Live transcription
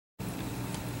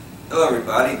Hello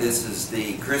everybody, this is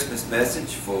the Christmas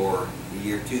message for the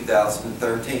year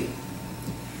 2013.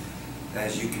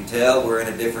 As you can tell, we're in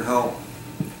a different home.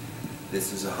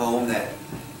 This is a home that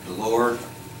the Lord,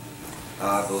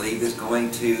 I believe, is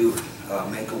going to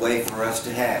make a way for us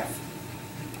to have.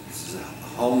 This is a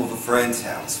home of a friend's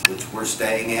house, which we're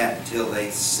staying at until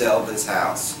they sell this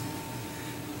house.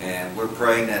 And we're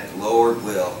praying that the Lord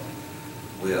will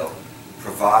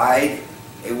provide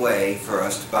a way for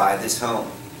us to buy this home.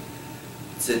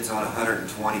 It sits on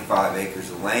 125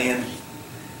 acres of land.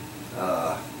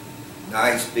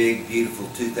 Nice, big, beautiful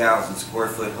 2,000 square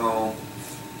foot home.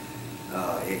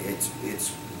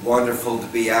 It's wonderful to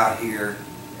be out here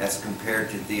as compared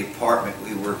to the apartment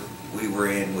we were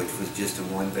in, which was just a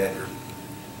one bedroom.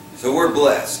 So we're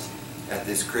blessed at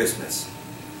this Christmas.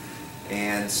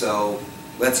 And so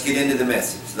let's get into the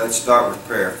message. Let's start with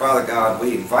prayer. Father God,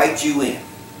 we invite you in.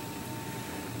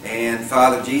 And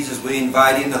Father Jesus, we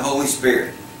invite in the Holy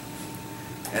Spirit.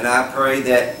 And I pray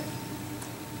that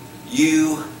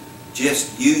you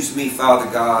just use me, Father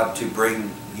God, to bring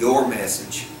your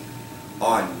message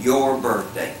on your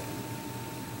birthday.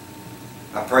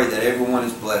 I pray that everyone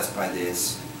is blessed by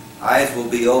this. Eyes will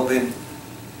be open,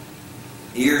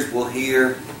 ears will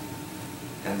hear,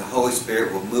 and the Holy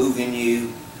Spirit will move in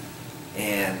you,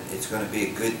 and it's going to be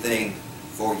a good thing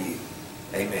for you.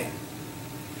 Amen.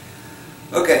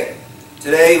 Okay,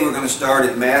 today we're going to start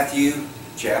at Matthew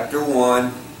chapter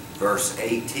 1, verse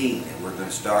 18, and we're going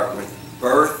to start with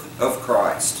birth of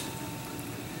Christ.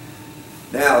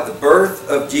 Now, the birth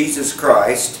of Jesus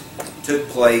Christ took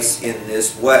place in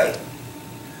this way.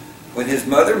 When his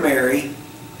mother Mary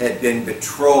had been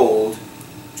betrothed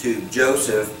to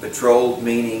Joseph, betrothed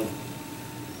meaning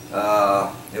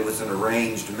it was an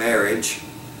arranged marriage,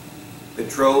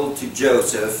 betrothed to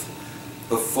Joseph,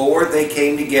 before they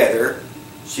came together,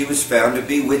 she was found to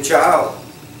be with child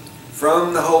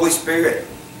from the Holy Spirit.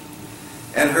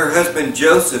 And her husband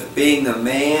Joseph, being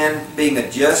a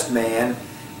just man,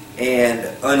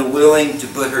 and unwilling to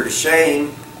put her to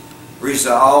shame,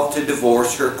 resolved to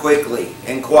divorce her quickly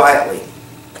and quietly.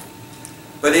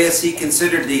 But as he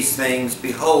considered these things,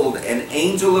 behold, an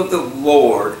angel of the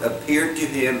Lord appeared to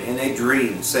him in a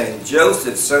dream, saying,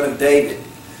 Joseph, son of David,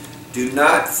 do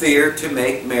not fear to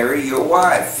make Mary your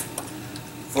wife,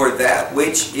 for that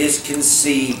which is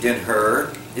conceived in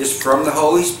her is from the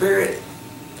Holy Spirit.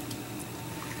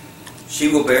 She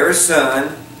will bear a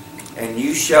son, and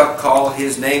you shall call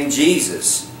his name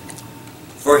Jesus,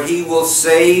 for he will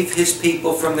save his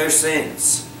people from their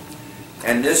sins.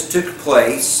 And this took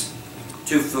place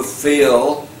to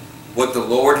fulfill what the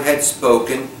Lord had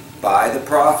spoken by the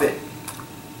prophet.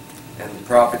 And the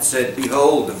prophet said,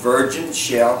 Behold, the virgin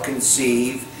shall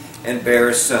conceive and bear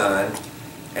a son,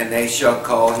 and they shall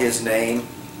call his name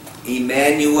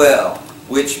Emmanuel,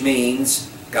 which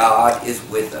means God is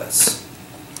with us.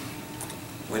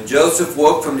 When Joseph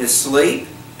woke from his sleep,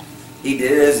 he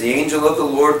did as the angel of the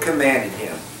Lord commanded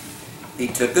him. He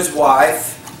took his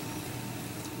wife,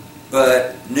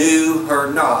 but knew her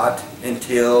not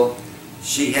until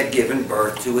she had given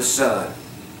birth to a son,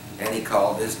 and he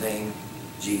called his name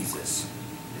Jesus.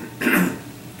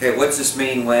 Okay, what's this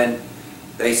mean when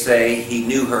they say he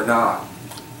knew her not?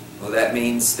 Well, that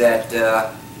means that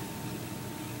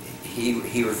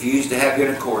he refused to have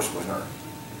intercourse with her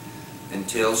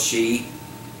until she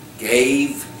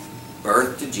gave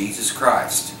birth to Jesus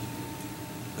Christ,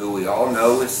 who we all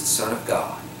know is the Son of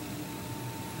God.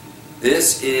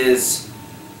 This is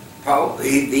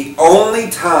probably the only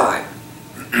time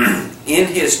in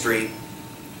history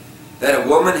that a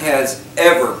woman has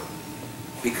ever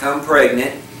become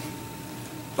pregnant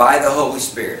by the Holy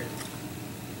Spirit.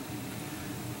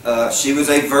 She was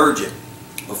a virgin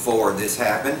before this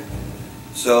happened.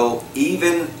 So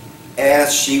even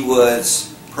as she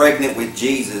was pregnant with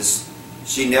Jesus,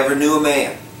 she never knew a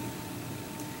man.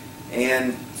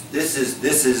 And this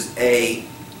is a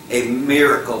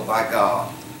miracle by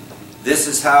God. This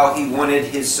is how he wanted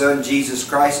his son Jesus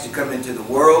Christ to come into the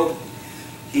world.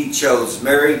 He chose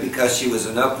Mary because she was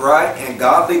an upright and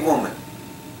godly woman,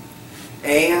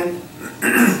 and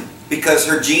because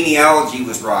her genealogy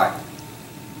was right.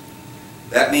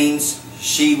 That means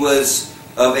she was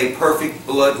of a perfect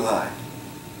bloodline,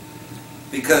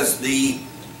 because the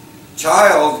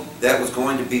child that was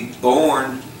going to be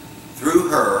born through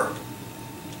her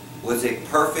was a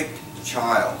perfect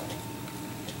child,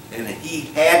 and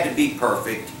he had to be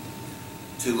perfect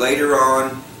to later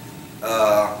on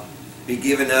be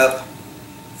given up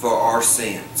for our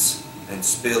sins and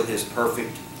spill his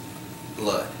perfect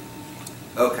blood.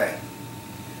 Okay,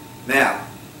 now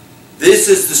this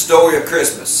is the story of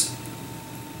Christmas.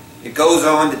 It goes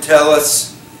on to tell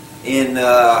us in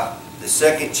the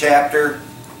 2nd chapter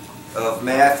of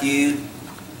Matthew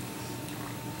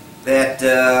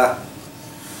that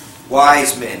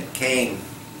wise men came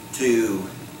to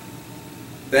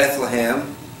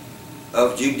Bethlehem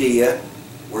of Judea,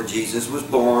 where Jesus was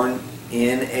born,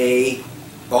 in a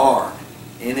barn,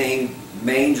 in a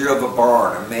manger of a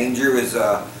barn. A manger is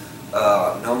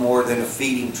no more than a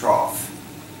feeding trough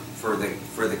for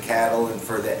the cattle and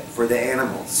for the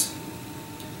animals.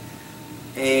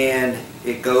 And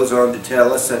it goes on to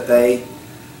tell us that they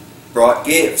brought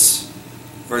gifts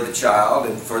for the child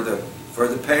and for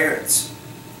the parents,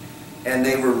 and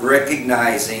they were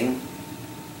recognizing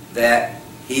that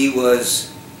he was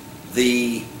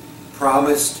the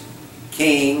promised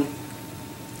King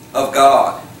of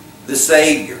God, the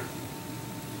Savior.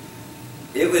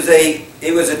 It was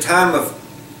a time of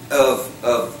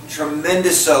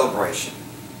tremendous celebration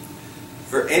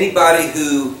for anybody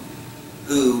who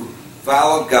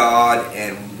followed God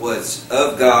and was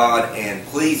of God and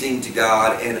pleasing to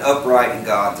God and upright in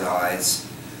God's eyes.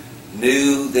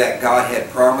 Knew that God had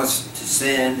promised to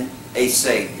send a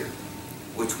Savior,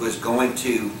 which was going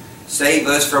to save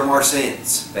us from our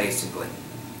sins, basically.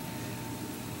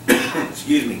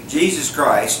 Excuse me. Jesus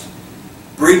Christ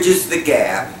bridges the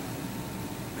gap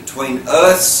between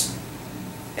us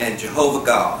and Jehovah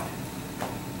God.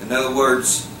 In other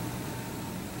words,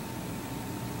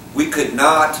 we could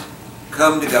not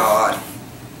come to God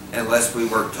unless we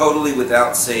were totally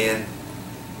without sin,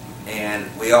 and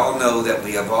we all know that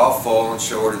we have all fallen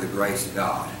short of the grace of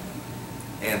God.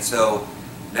 And so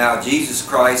now Jesus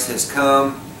Christ has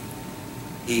come.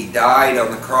 He died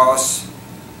on the cross.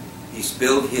 He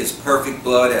spilled His perfect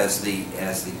blood as the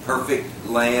perfect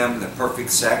lamb, the perfect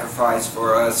sacrifice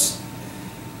for us.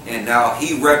 And now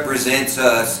He represents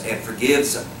us and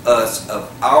forgives us of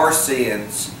our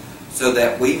sins so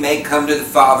that we may come to the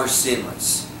Father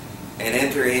sinless and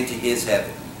enter into His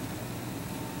heaven.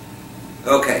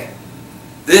 Okay,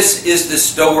 this is the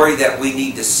story that we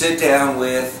need to sit down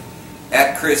with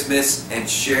at Christmas and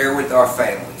share with our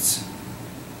families.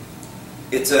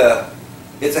 It's a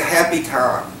happy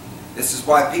time. This is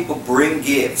why people bring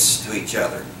gifts to each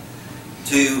other,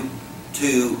 to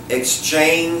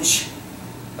exchange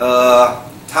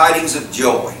tidings of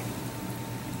joy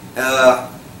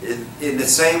in the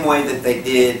same way that they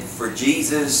did for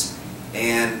Jesus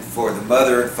and for the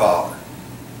mother and father.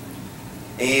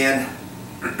 And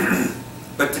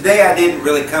but today I didn't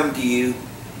really come to you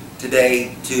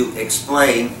today to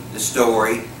explain the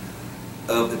story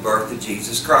of the birth of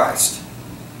Jesus Christ.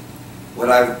 What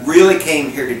I really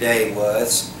came here today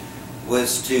was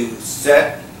to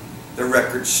set the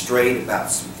record straight about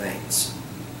some things.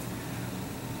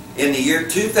 In the year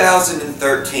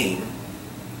 2013,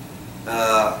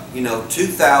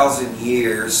 2,000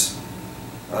 years,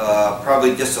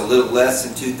 probably just a little less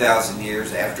than 2,000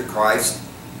 years after Christ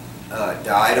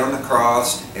died on the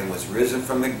cross and was risen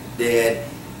from the dead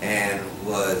and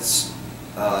was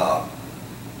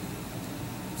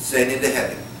sent into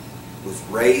heaven, was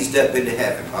raised up into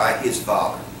heaven by His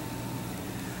Father.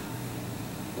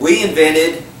 We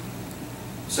invented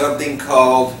something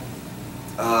called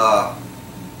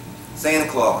Santa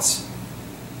Claus.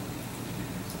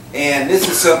 And this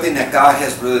is something that God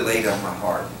has really laid on my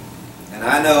heart. And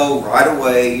I know right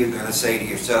away you're going to say to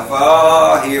yourself,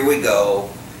 oh, here we go.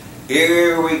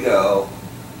 Here we go.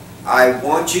 I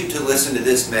want you to listen to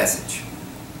this message.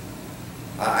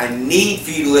 I need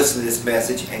for you to listen to this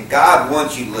message, and God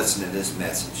wants you to listen to this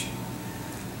message.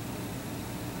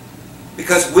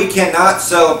 Because we cannot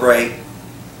celebrate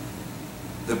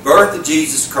the birth of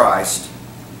Jesus Christ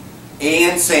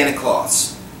and Santa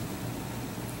Claus.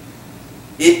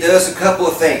 It does a couple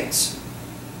of things.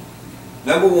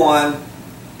 Number one,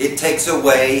 it takes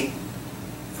away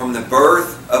from the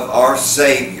birth of our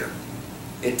Savior.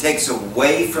 It takes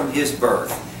away from His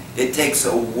birth. It takes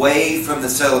away from the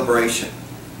celebration.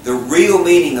 The real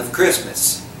meaning of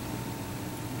Christmas.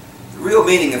 The real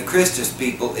meaning of Christmas,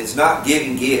 people, is not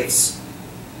giving gifts.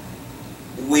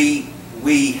 The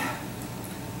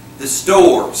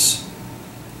stores,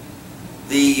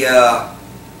 the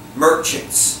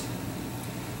merchants,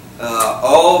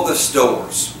 all the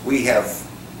stores. We have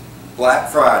Black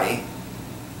Friday,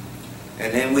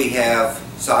 and then we have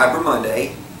Cyber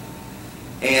Monday,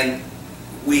 and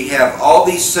we have all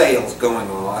these sales going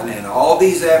on and all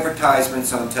these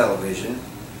advertisements on television,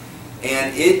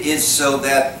 and it is so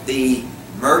that the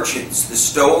merchants, the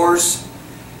stores,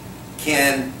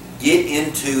 can get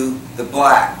into the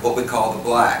black, what we call the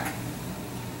black.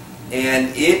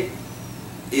 And it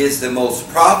is the most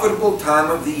profitable time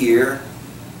of the year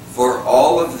for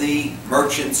all of the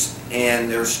merchants and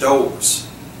their stores.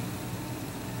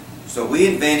 So we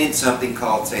invented something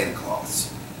called Santa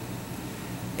Claus.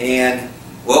 And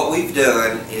what we've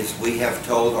done is we have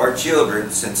told our children,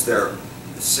 since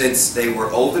they were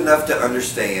old enough to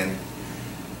understand,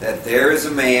 that there is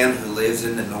a man who lives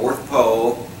in the North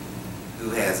Pole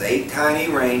who has 8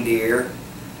 tiny reindeer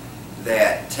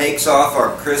that takes off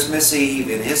on Christmas Eve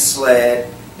in his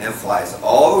sled and flies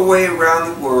all the way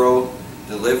around the world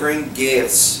delivering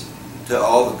gifts to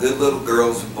all the good little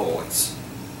girls and boys.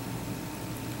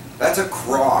 That's a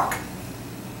crock.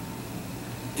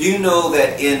 Do you know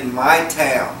that in my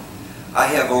town I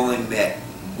have only met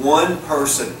one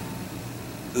person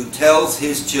who tells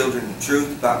his children the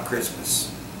truth about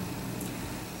Christmas?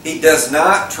 He does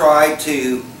not try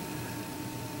to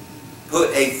put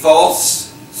a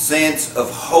false sense of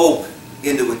hope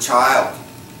into a child,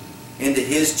 into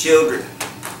his children.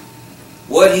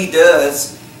 What he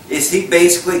does is he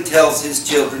basically tells his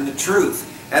children the truth.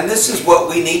 And this is what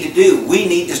we need to do. We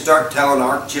need to start telling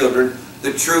our children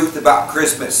the truth about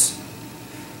Christmas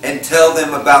and tell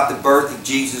them about the birth of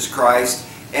Jesus Christ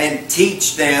and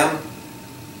teach them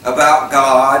about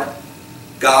God,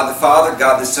 God the Father,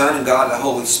 God the Son, and God the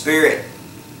Holy Spirit.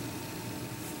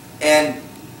 And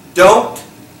don't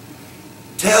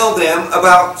tell them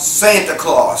about Santa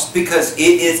Claus, because it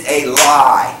is a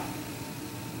lie.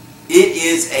 It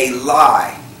is a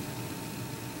lie.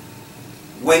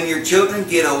 When your children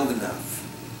get old enough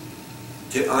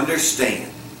to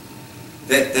understand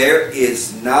that there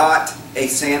is not a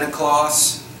Santa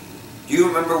Claus, do you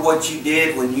remember what you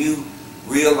did when you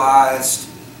realized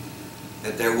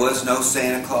that there was no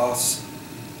Santa Claus?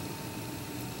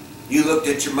 You looked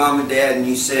at your mom and dad and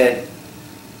you said,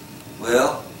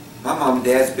 well, my mom and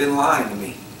dad's been lying to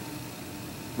me.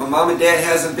 My mom and dad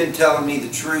hasn't been telling me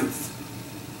the truth.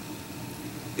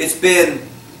 It's been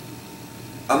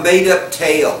a made-up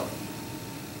tale.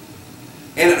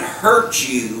 And it hurt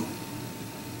you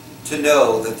to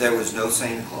know that there was no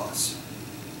Santa Claus.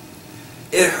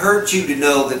 It hurt you to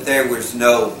know that there was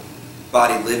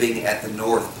nobody living at the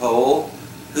North Pole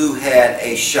who had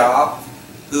a shop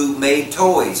who made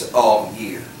toys all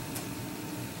year.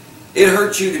 It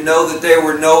hurt you to know that there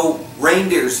were no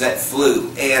reindeers that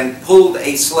flew and pulled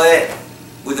a sled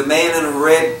with a man in a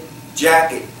red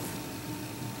jacket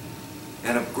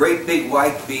and a great big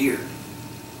white beard.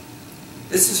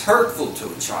 This is hurtful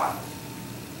to a child.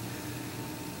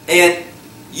 And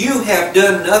you have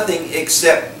done nothing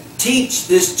except teach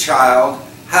this child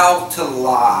how to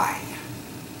lie.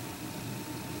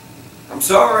 I'm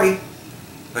sorry,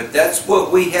 but that's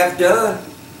what we have done.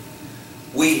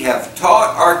 We have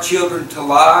taught our children to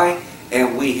lie,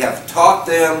 and we have taught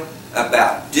them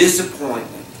about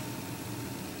disappointment.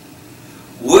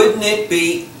 Wouldn't it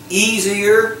be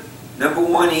easier, number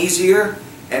one, easier,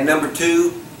 and number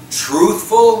two,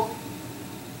 truthful,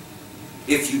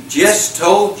 if you just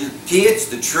told your kids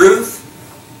the truth?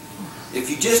 If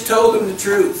you just told them the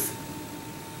truth.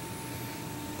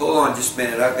 Hold on just a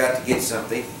minute, I've got to get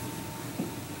something.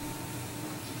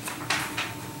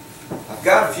 I've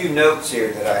got a few notes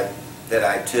here that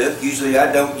I took. Usually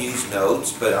I don't use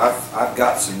notes, but I've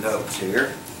got some notes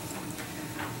here.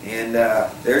 And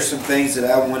there's some things that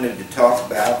I wanted to talk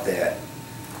about that,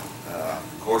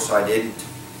 of course, I didn't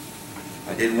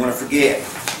want to forget.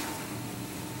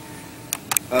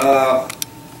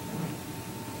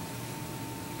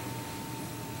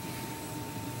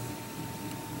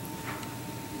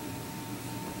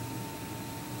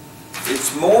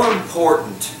 It's more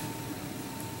important.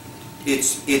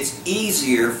 It's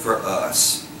easier for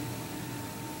us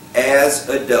as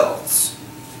adults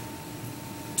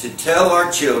to tell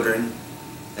our children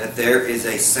that there is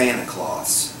a Santa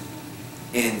Claus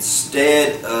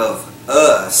instead of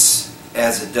us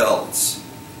as adults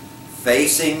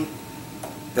facing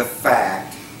the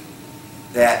fact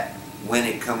that when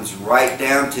it comes right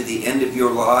down to the end of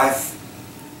your life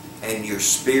and your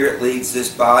spirit leaves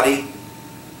this body,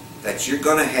 that you're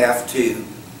going to have to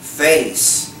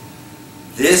face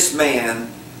this man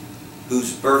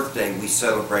whose birthday we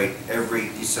celebrate every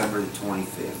December the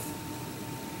 25th.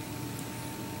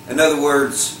 In other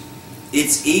words,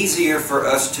 it's easier for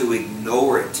us to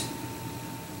ignore it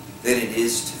than it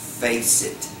is to face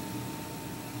it.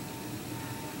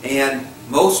 And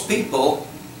most people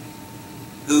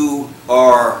who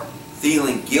are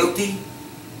feeling guilty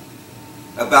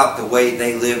about the way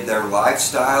they live their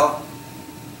lifestyle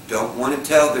don't want to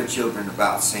tell their children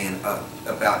about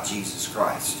about Jesus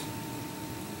Christ.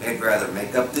 They'd rather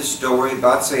make up this story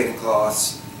about Santa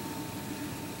Claus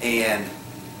and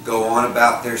go on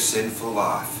about their sinful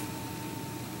life.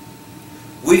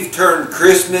 We've turned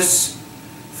Christmas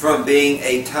from being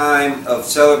a time of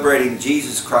celebrating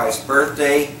Jesus Christ's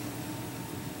birthday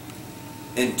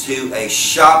into a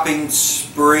shopping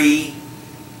spree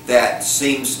that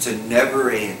seems to never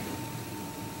end.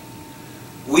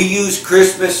 We use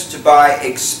Christmas to buy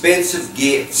expensive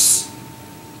gifts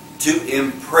to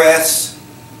impress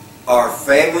our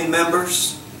family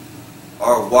members,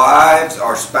 our wives,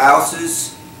 our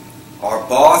spouses, our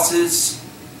bosses,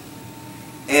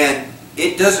 and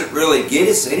it doesn't really get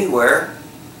us anywhere.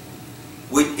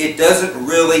 It doesn't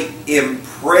really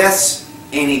impress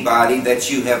anybody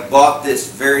that you have bought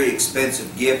this very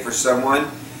expensive gift for someone,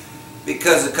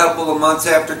 because a couple of months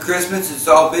after Christmas it's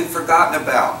all been forgotten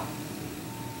about.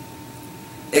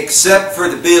 Except for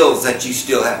the bills that you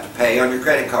still have to pay on your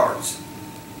credit cards.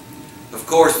 Of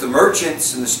course, the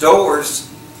merchants and the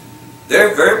stores,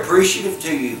 they're very appreciative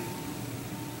to you.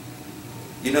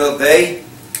 You know, they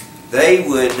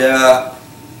would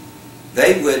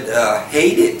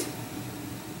hate it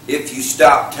if you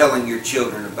stopped telling your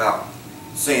children about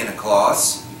Santa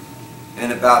Claus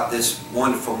and about this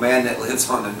wonderful man that lives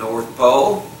on the North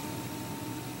Pole,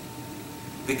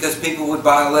 because people would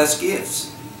buy less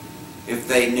gifts if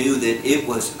they knew that it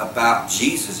was about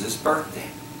Jesus' birthday.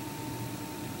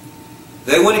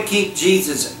 They want to keep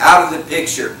Jesus out of the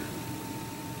picture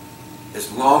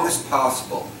as long as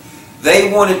possible.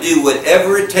 They want to do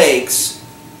whatever it takes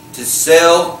to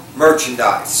sell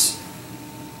merchandise.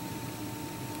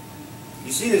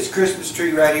 You see this Christmas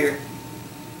tree right here?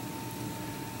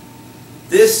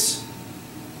 This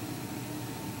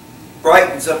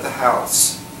brightens up the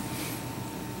house.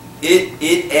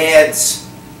 It adds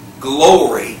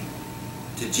glory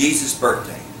to Jesus'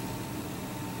 birthday.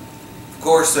 Of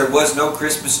course, there was no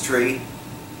Christmas tree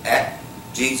at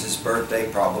Jesus'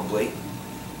 birthday, probably.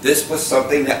 This was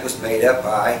something that was made up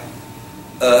by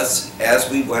us as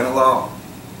we went along.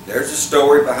 There's a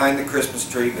story behind the Christmas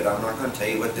tree, but I'm not going to tell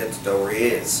you what that story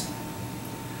is.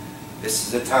 This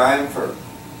is a time for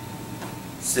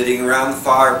sitting around the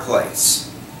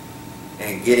fireplace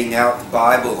and getting out the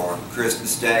Bible on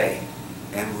Christmas Day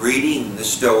and reading the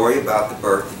story about the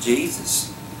birth of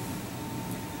Jesus.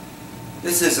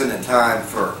 This isn't a time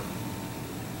for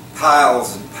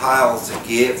piles and piles of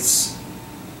gifts.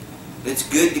 It's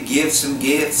good to give some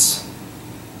gifts.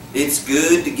 It's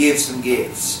good to give some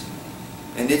gifts.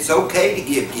 And it's okay to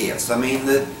give gifts. I mean,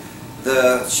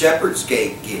 the shepherds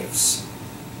gave gifts.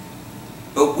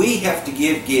 But we have to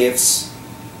give gifts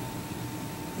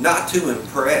not to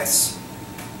impress,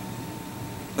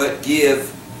 but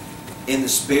give in the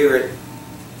spirit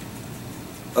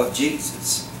of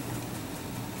Jesus.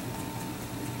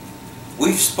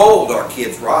 We've spoiled our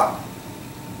kids rotten.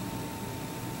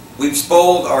 We've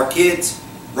spoiled our kids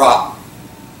rotten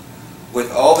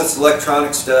with all this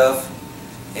electronic stuff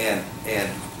and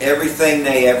everything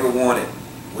they ever wanted.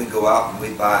 We go out and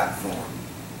we buy it for them.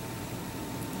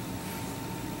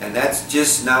 And that's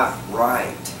just not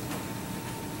right.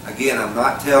 Again, I'm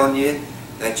not telling you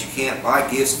that you can't buy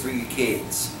gifts for your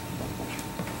kids.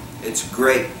 It's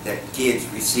great that kids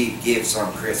receive gifts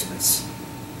on Christmas.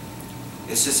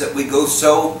 It's just that we go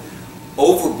so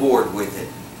overboard with it.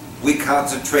 We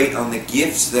concentrate on the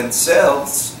gifts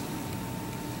themselves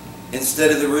instead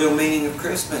of the real meaning of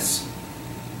Christmas.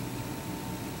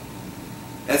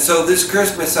 And so this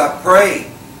Christmas I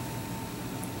pray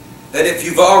that if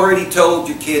you've already told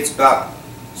your kids about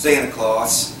Santa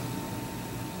Claus,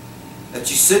 that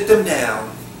you sit them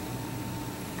down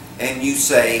and you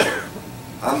say,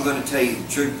 I'm going to tell you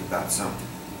the truth about something.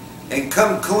 And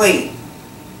come clean.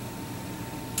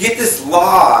 Get this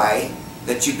lie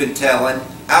that you've been telling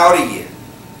out of you.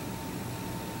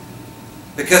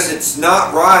 Because it's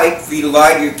not right for you to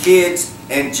lie to your kids,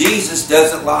 and Jesus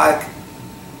doesn't like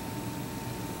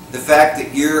the fact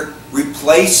that you're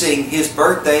replacing His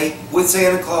birthday with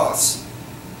Santa Claus.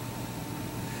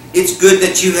 It's good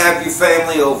that you have your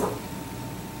family over.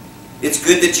 It's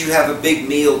good that you have a big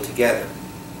meal together.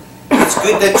 It's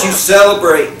good that you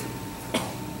celebrate.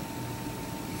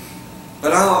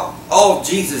 But all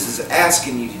Jesus is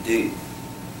asking you to do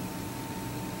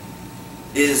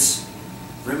is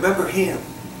remember Him.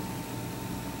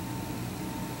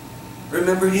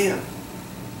 Remember Him.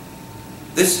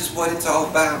 This is what it's all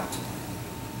about.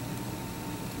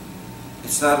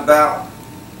 It's not about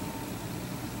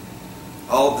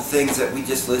all the things that we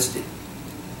just listed.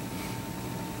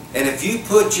 And if you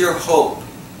put your hope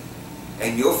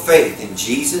and your faith in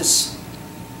Jesus,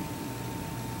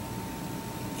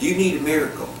 you need a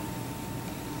miracle.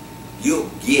 You'll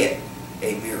get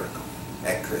a miracle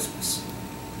at Christmas.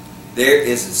 There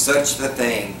isn't such a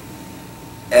thing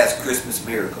as Christmas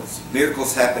miracles.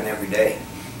 Miracles happen every day.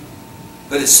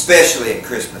 But especially at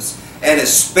Christmas. And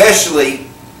especially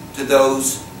to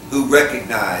those who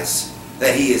recognize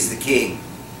that He is the King.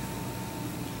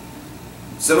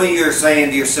 Some of you are saying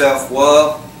to yourself,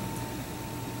 well,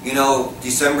 you know,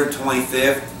 December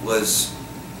 25th was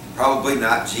probably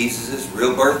not Jesus'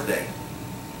 real birthday.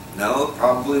 No, it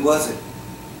probably wasn't.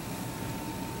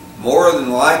 More than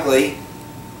likely,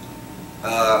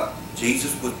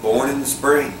 Jesus was born in the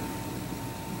spring.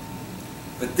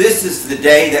 But this is the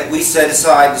day that we set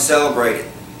aside to celebrate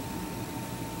it.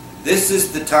 This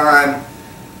is the time,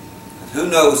 who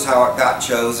knows how it got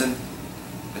chosen,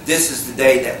 but this is the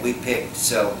day that we picked to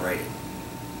celebrate it.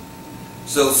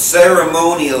 So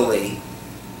ceremonially,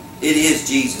 it is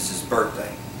Jesus'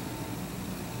 birthday.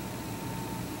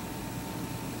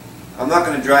 I'm not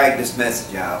going to drag this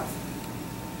message out.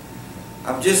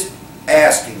 I'm just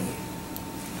asking you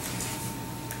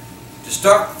to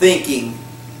start thinking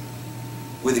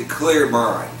with a clear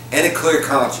mind and a clear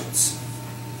conscience.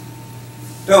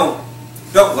 Don't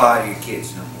lie to your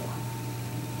kids no more.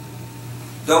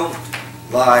 Don't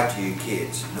lie to your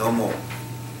kids no more.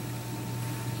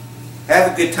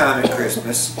 Have a good time at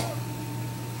Christmas.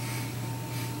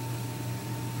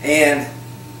 And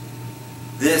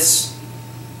this,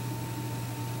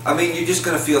 I mean, you're just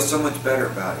going to feel so much better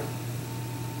about it.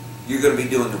 You're going to be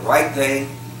doing the right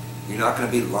thing. You're not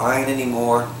going to be lying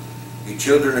anymore. Your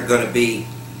children are going to be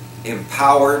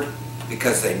empowered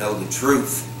because they know the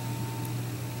truth.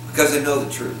 Because they know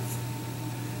the truth.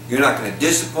 You're not going to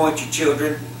disappoint your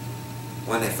children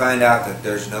when they find out that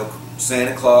there's no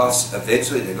Santa Claus.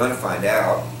 Eventually they're going to find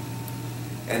out.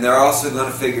 And they're also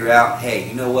going to figure out, hey,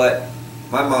 you know what?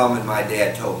 My mom and my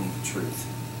dad told me the truth.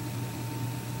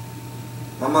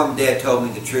 My mom and dad told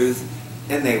me the truth,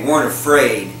 and they weren't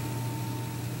afraid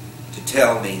to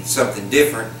tell me something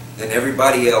different than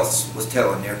everybody else was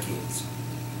telling their kids.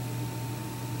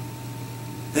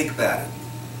 Think about it.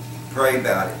 Pray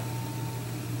about it.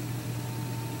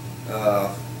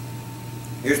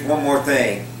 Here's one more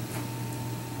thing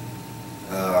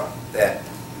that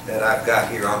I've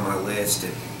got here on my list,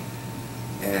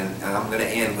 and I'm going to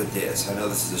end with this. I know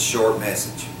this is a short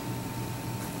message.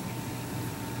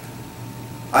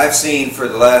 I've seen for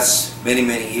the last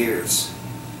many years,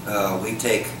 we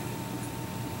take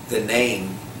the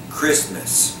name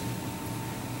Christmas,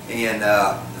 and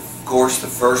of course the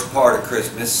first part of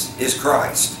Christmas is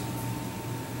Christ,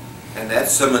 and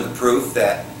that's some of the proof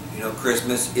that, you know,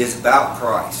 Christmas is about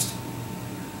Christ.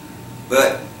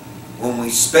 But when we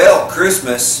spell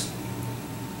Christmas,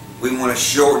 we want to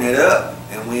shorten it up,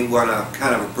 and we want to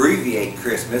kind of abbreviate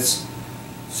Christmas,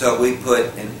 so we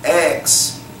put an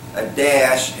X, a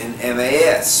dash, and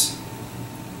MAS.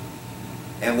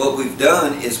 And what we've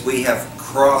done is we have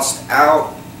crossed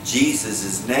out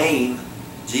Jesus' name,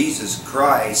 Jesus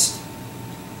Christ,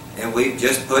 and we've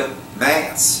just put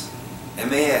Mass,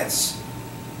 M-A-S,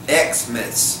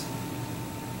 Xmas.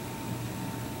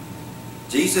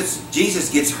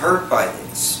 Jesus gets hurt by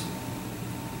this.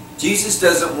 Jesus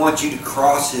doesn't want you to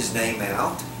cross His name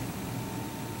out.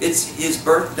 It's His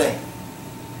birthday.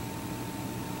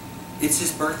 It's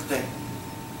His birthday.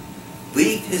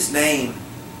 Leave His name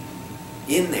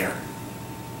in there.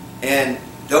 And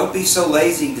don't be so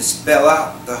lazy to spell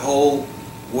out the whole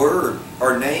word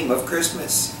or name of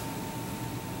Christmas.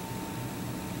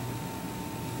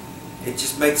 It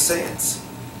just makes sense.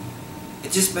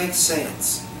 It just makes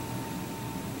sense.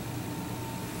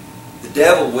 The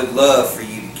devil would love for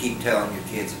you to keep telling your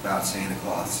kids about Santa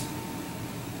Claus.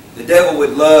 The devil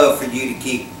would love for you to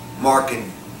keep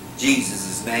marking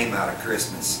Jesus' name out of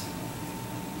Christmas.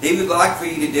 He would like for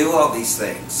you to do all these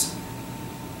things.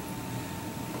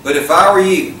 But if I were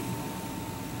you,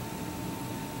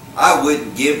 I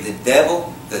wouldn't give the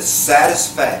devil the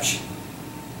satisfaction.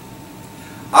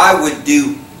 I would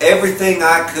do everything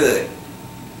I could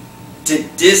to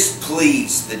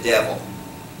displease the devil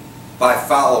by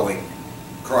following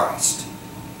Christ.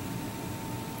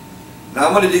 Now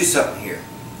I'm going to do something here.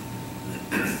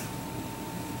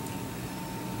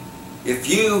 If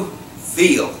you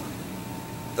feel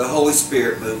the Holy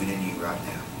Spirit moving in you right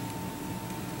now,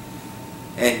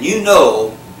 and you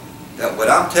know that what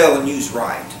I'm telling you is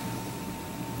right,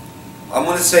 I'm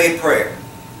going to say a prayer.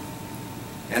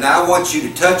 And I want you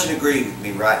to touch and agree with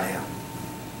me right now.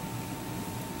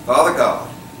 Father God,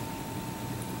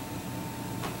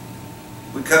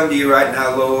 we come to you right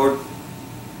now, Lord,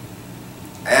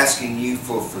 asking you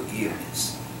for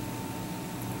forgiveness.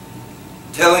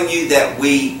 Telling you that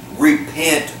we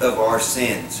repent of our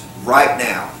sins right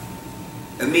now,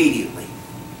 immediately.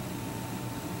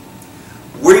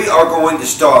 We are going to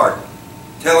start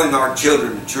telling our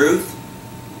children the truth.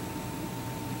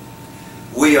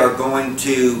 We are going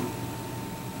to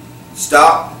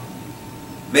stop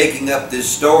making up this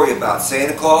story about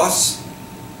Santa Claus.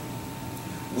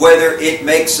 whether it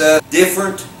makes us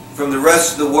different from the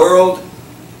rest of the world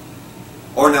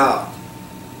or not.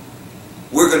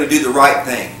 We're going to do the right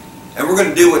thing. And we're going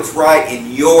to do what's right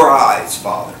in your eyes,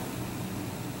 Father.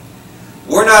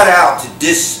 We're not out to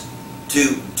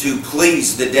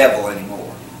please the devil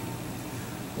anymore.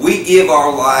 We give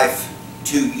our life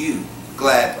to you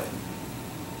gladly.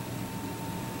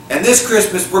 And this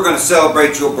Christmas we're going to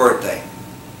celebrate your birthday.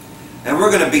 And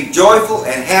we're going to be joyful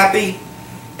and happy.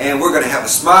 And we're going to have a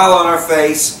smile on our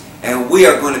face. And we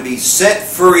are going to be set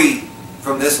free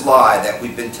from this lie that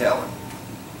we've been telling.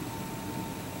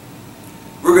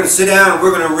 We're going to sit down and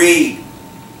we're going to read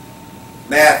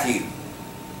Matthew,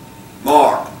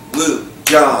 Mark, Luke,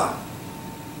 John.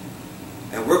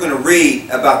 And we're going to read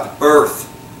about the birth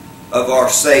of our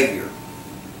Savior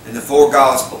in the 4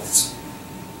 Gospels.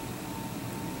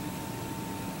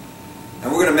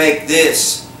 And we're going to make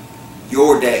this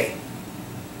your day.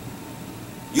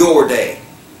 Your day.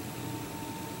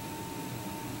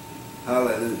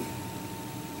 Hallelujah.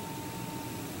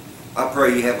 I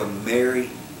pray you have a Merry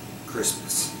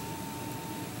Christmas.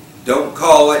 Don't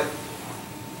call it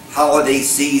holiday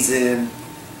season.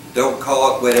 Don't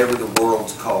call it whatever the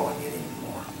world's calling it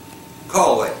anymore.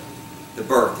 Call it the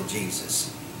birth of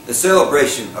Jesus. The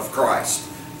celebration of Christ.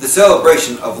 The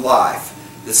celebration of life.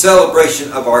 The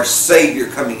celebration of our Savior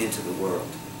coming into the world.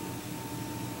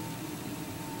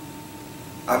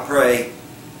 I pray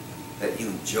that you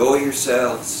enjoy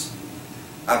yourselves.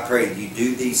 I pray that you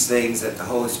do these things that the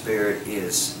Holy Spirit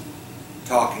is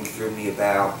talking through me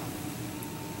about.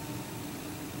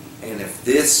 And if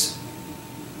this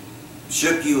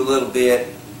shook you a little bit,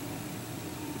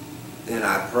 then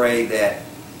I pray that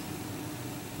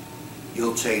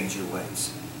you'll change your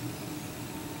ways.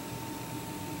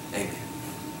 Amen.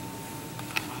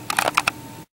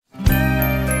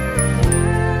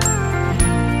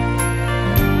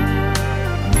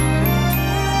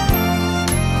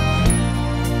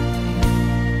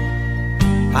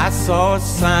 I saw a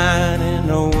sign in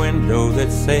a window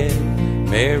that said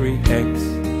Merry Xmas.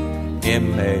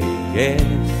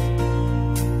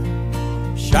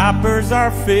 Shoppers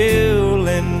are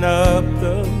filling up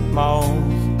the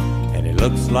malls, and it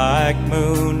looks like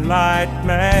moonlight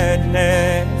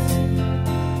madness.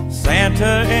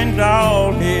 Santa and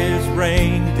all his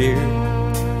reindeer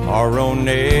are on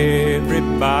everybody's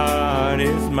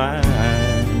mind.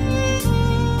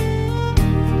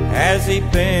 Has he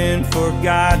been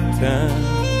forgotten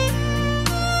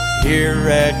here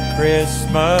at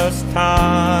Christmas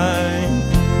time?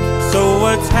 So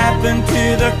what's happened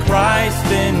to the Christ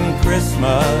in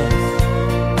Christmas?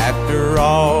 After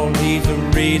all, he's a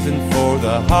reason for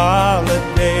the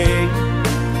holiday.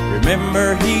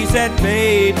 Remember, he's that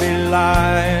baby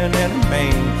lying in a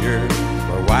manger,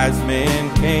 where wise men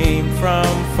came from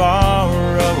far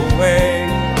away.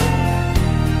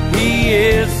 He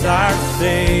is our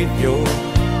Savior,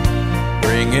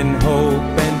 bringing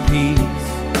hope and peace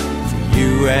to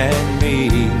you and me.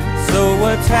 So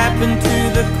what's happened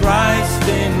to the Christ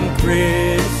in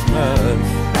Christmas?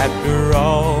 After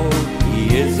all,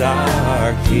 he is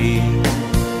our King.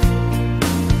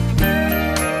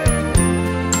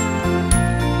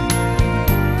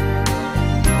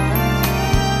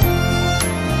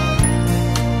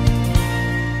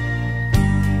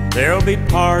 There'll be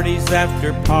parties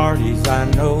after parties, I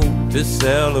know, to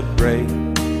celebrate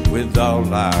with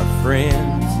all our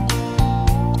friends.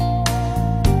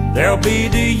 There'll be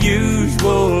the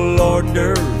usual hors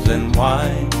d'oeuvres and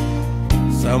wine.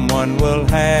 Someone will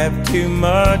have too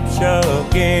much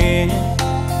again.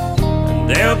 And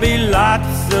there'll be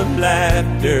lots of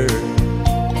laughter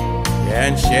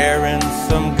and sharing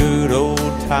some good old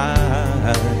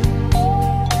times.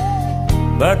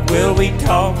 But will we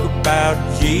talk about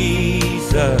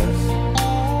Jesus?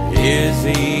 Is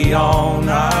he on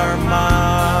our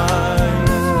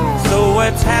minds? So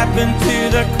what's happened to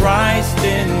the Christ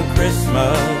in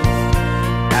Christmas?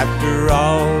 After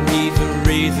all, he's a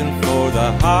reason for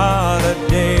the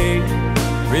holiday.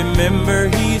 Remember,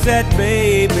 he's that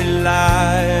baby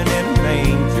lying in a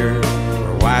manger,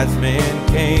 where wise men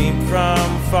came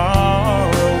from far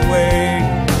away.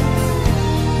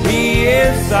 He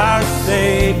is our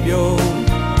Savior,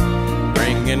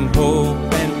 bringing hope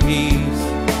and peace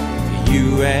to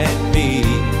you and me.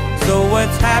 So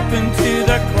what's happened to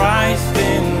the Christ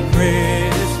in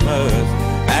Christmas?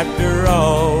 After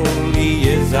all, he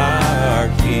is our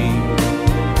King.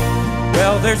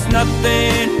 Well, there's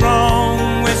nothing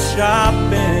wrong with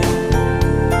shopping.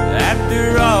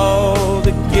 After all,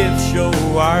 the gifts show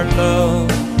our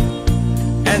love.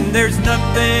 And there's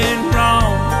nothing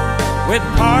wrong with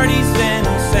parties and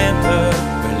Santa,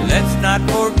 but let's not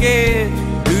forget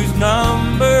whose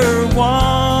number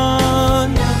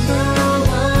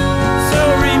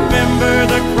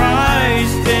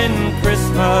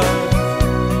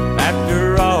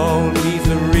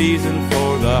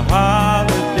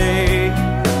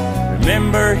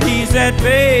Remember, he's that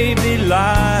baby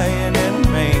lying in a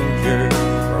manger,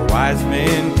 where wise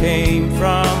men came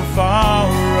from far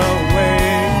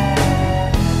away.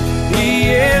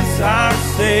 He is our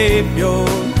Savior,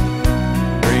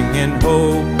 bringing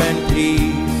hope and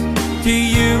peace to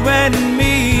you and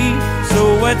me.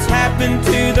 So what's happened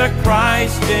to the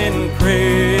Christ in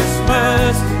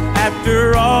Christmas?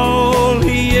 After all,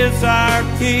 he is our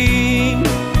King.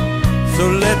 So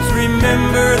let's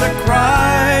remember the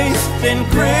Christ in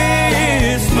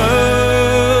Christmas.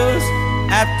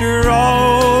 After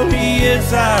all, he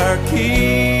is our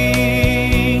King.